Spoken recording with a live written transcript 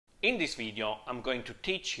In this video, I'm going to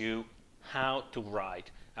teach you how to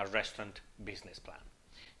write a restaurant business plan.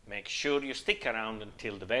 Make sure you stick around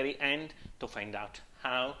until the very end to find out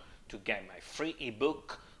how to get my free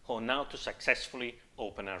ebook on how to successfully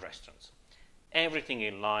open a restaurant. Everything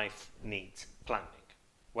in life needs planning,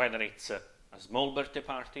 whether it's a small birthday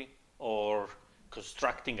party or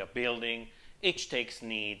constructing a building. Each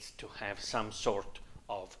needs to have some sort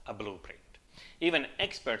of a blueprint. Even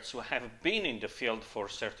experts who have been in the field for a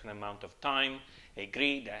certain amount of time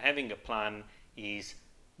agree that having a plan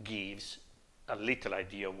gives a little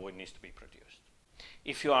idea of what needs to be produced.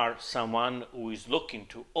 If you are someone who is looking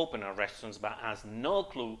to open a restaurant but has no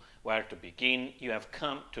clue where to begin, you have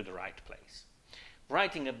come to the right place.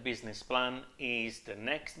 Writing a business plan is the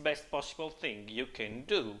next best possible thing you can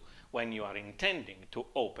do when you are intending to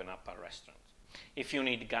open up a restaurant. If you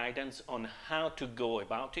need guidance on how to go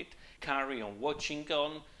about it, carry on watching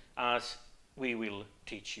on, as we will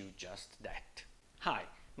teach you just that. Hi,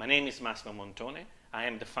 my name is Massimo Montone. I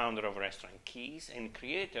am the founder of Restaurant Keys and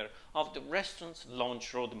creator of the Restaurants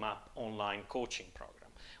Launch Roadmap online coaching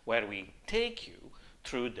program, where we take you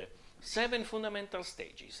through the 7 fundamental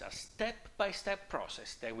stages, a step-by-step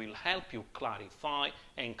process that will help you clarify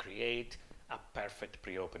and create a perfect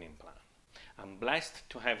pre-opening plan. I'm blessed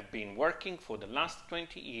to have been working for the last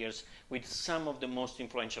 20 years with some of the most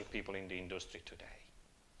influential people in the industry today,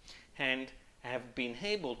 and have been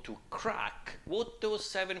able to crack what those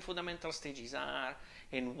 7 fundamental stages are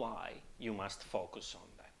and why you must focus on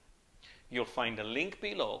them. You'll find a link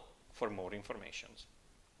below for more information.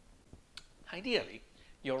 Ideally,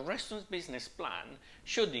 your restaurant's business plan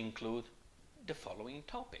should include the following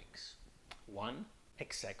topics. 1.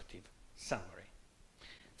 Executive summary.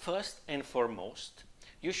 First and foremost,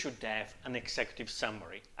 you should have an executive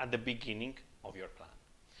summary at the beginning of your plan.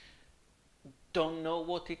 Don't know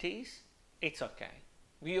what it is? It's okay.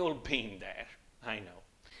 We all been there, I know.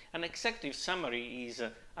 An executive summary is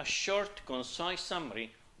a short, concise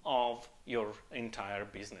summary of your entire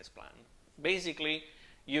business plan. Basically,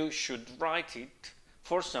 you should write it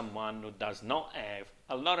for someone who does not have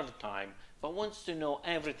a lot of time but wants to know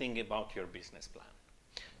everything about your business plan.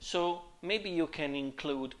 So maybe you can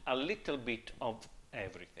include a little bit of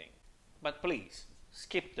everything, but please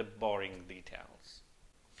skip the boring details.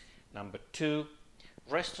 Number 2,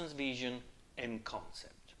 restaurant's vision and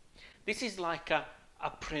concept. This is like a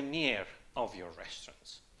premiere of your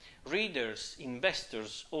restaurants. Readers,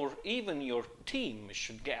 investors, or even your team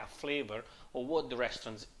should get a flavor of what the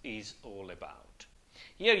restaurant is all about.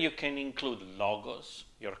 Here you can include logos,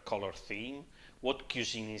 your color theme, what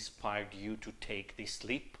cuisine inspired you to take this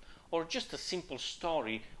leap, or just a simple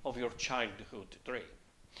story of your childhood dream.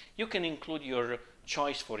 You can include your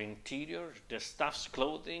choice for interior, the staff's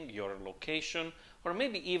clothing, your location, or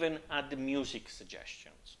maybe even add the music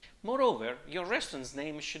suggestions. Moreover, your restaurant's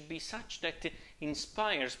name should be such that it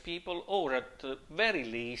inspires people, or at the very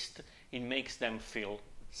least, it makes them feel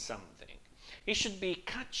something. It should be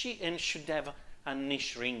catchy and should have a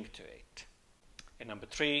niche ring to it. And number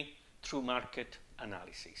 3, through market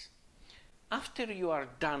analysis. After you are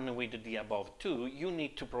done with the above 2, you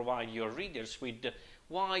need to provide your readers with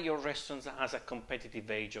why your restaurant has a competitive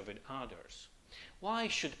edge over others. Why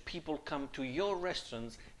should people come to your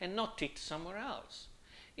restaurants and not eat somewhere else?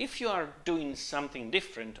 If you are doing something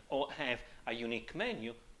different or have a unique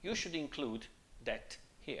menu, you should include that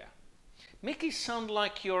here. Make it sound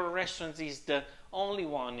like your restaurant is the only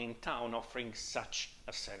one in town offering such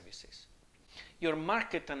services. Your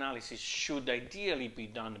market analysis should ideally be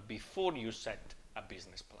done before you set a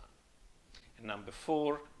business plan. And number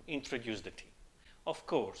 4, introduce the team. Of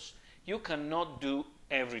course, you cannot do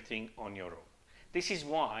everything on your own. This is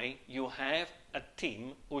why you have a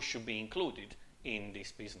team who should be included in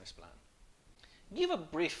this business plan. Give a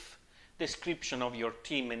brief description of your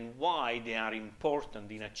team and why they are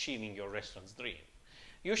important in achieving your restaurant's dream.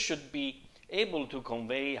 You should be able to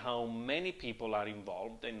convey how many people are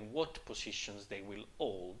involved and what positions they will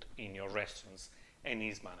hold in your restaurants and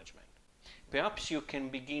its management. Perhaps you can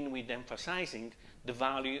begin with emphasizing the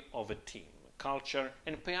value of a team, culture,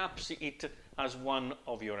 and perhaps it as one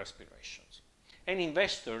of your aspirations. An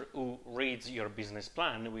investor who reads your business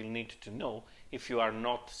plan will need to know if you are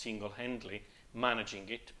not single-handedly managing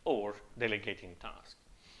it or delegating tasks.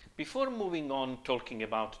 Before moving on talking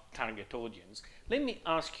about target audience, let me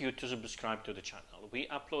ask you to subscribe to the channel. We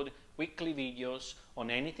upload weekly videos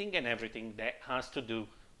on anything and everything that has to do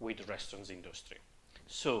with the restaurants industry.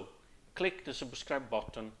 So click the subscribe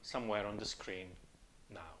button somewhere on the screen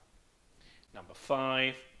now. Number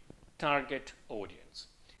 5, target audience.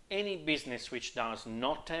 Any business which does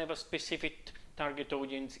not have a specific target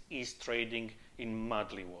audience is trading in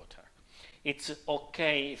muddy water. It's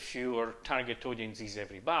okay if your target audience is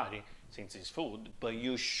everybody, since it's food, but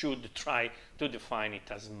you should try to define it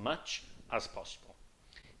as much as possible.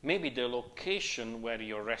 Maybe the location where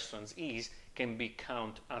your restaurant is can be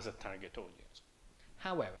counted as a target audience.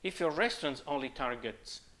 However, if your restaurant only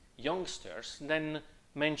targets youngsters, then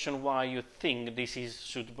mention why you think this is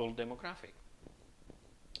suitable demographic.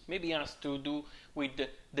 Maybe it has to do with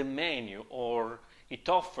the menu, or it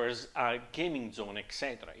offers a gaming zone,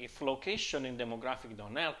 etc. If location and demographic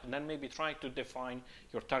don't help, then maybe try to define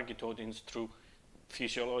your target audience through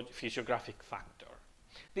physiographic factor.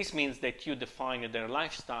 This means that you define their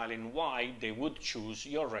lifestyle and why they would choose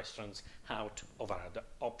your restaurants out of other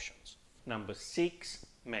options. Number 6,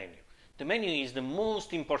 menu. The menu is the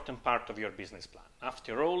most important part of your business plan.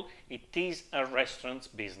 After all, it is a restaurant's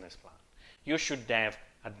business plan. You should have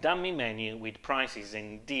a dummy menu with prices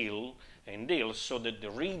and deals so that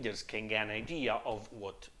the readers can get an idea of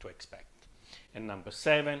what to expect. And number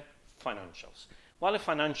 7, financials. While the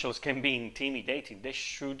financials can be intimidating, they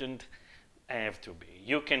shouldn't have to be.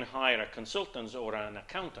 You can hire a consultant or an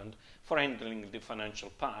accountant for handling the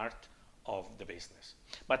financial part of the business.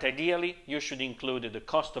 But ideally, you should include the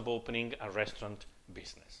cost of opening a restaurant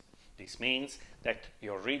business. This means that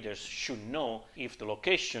your readers should know if the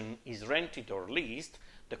location is rented or leased,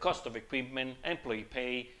 the cost of equipment, employee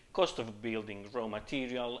pay, cost of building raw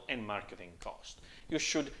material, and marketing cost. You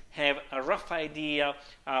should have a rough idea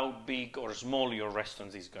how big or small your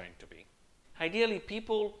restaurant is going to be. Ideally,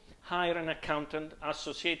 people hire an accountant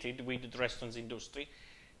associated with the restaurant industry.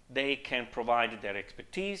 They can provide their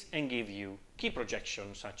expertise and give you key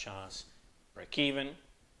projections such as break-even,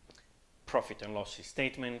 profit and loss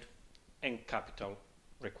statement, and capital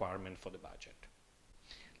requirement for the budget.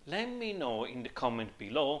 Let me know in the comment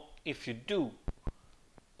below if you do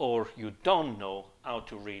or you don't know how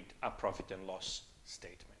to read a profit and loss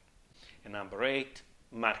statement. And number 8,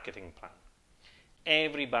 marketing plan.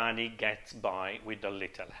 Everybody gets by with a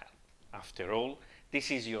little help. After all,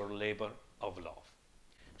 this is your labor of love.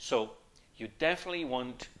 So you definitely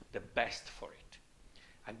want the best for it.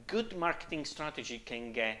 A good marketing strategy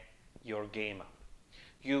can get your game up.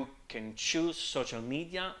 You can choose social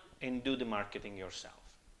media and do the marketing yourself,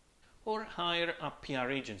 or hire a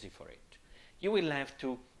PR agency for it. You will have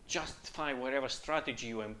to justify whatever strategy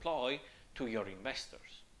you employ to your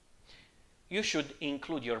investors. You should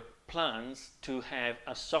include your plans to have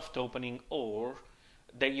a soft opening, or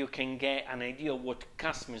that you can get an idea of what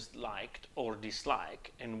customers liked or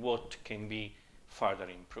dislike and what can be further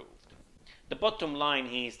improved. The bottom line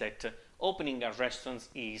is that opening a restaurant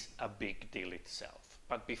is a big deal itself.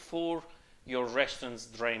 But before your restaurant's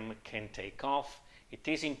dream can take off, it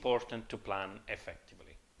is important to plan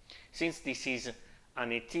effectively. Since this is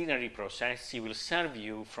an itinerary process, it will serve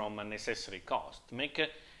you from unnecessary cost, make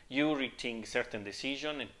you rethink certain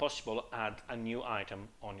decisions, and possibly add a new item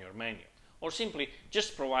on your menu, or simply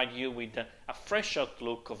just provide you with a fresh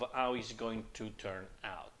outlook of how it's going to turn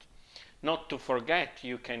out. Not to forget,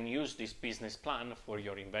 you can use this business plan for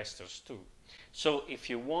your investors too. So if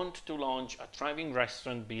you want to launch a thriving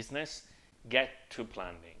restaurant business, get to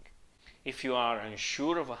planning. If you are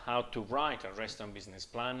unsure of how to write a restaurant business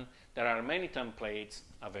plan, there are many templates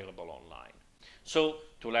available online. So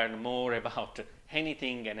to learn more about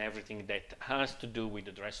anything and everything that has to do with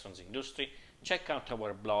the restaurant industry, check out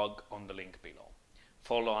our blog on the link below.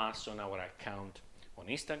 Follow us on our account on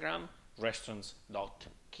Instagram,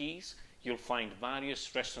 restaurants.keys. You'll find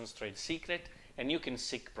various restaurant trade secrets, and you can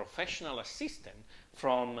seek professional assistance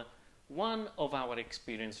from one of our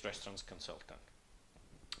experienced restaurants consultants.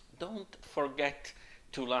 Don't forget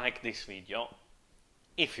to like this video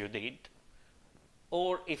if you did,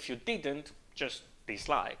 or if you didn't, just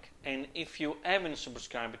dislike. And if you haven't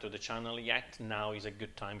subscribed to the channel yet, now is a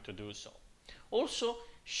good time to do so. Also,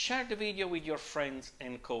 share the video with your friends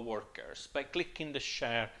and co-workers by clicking the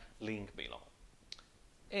share link below.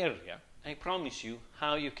 Earlier, I promised you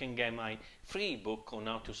how you can get my free ebook on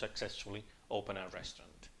how to successfully open a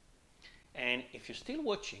restaurant. And if you're still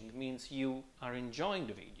watching, it means you are enjoying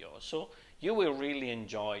the video, so you will really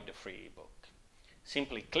enjoy the free ebook.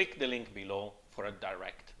 Simply click the link below for a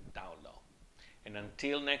direct download. And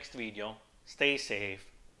until next video, stay safe,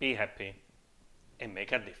 be happy, and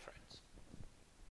make a difference.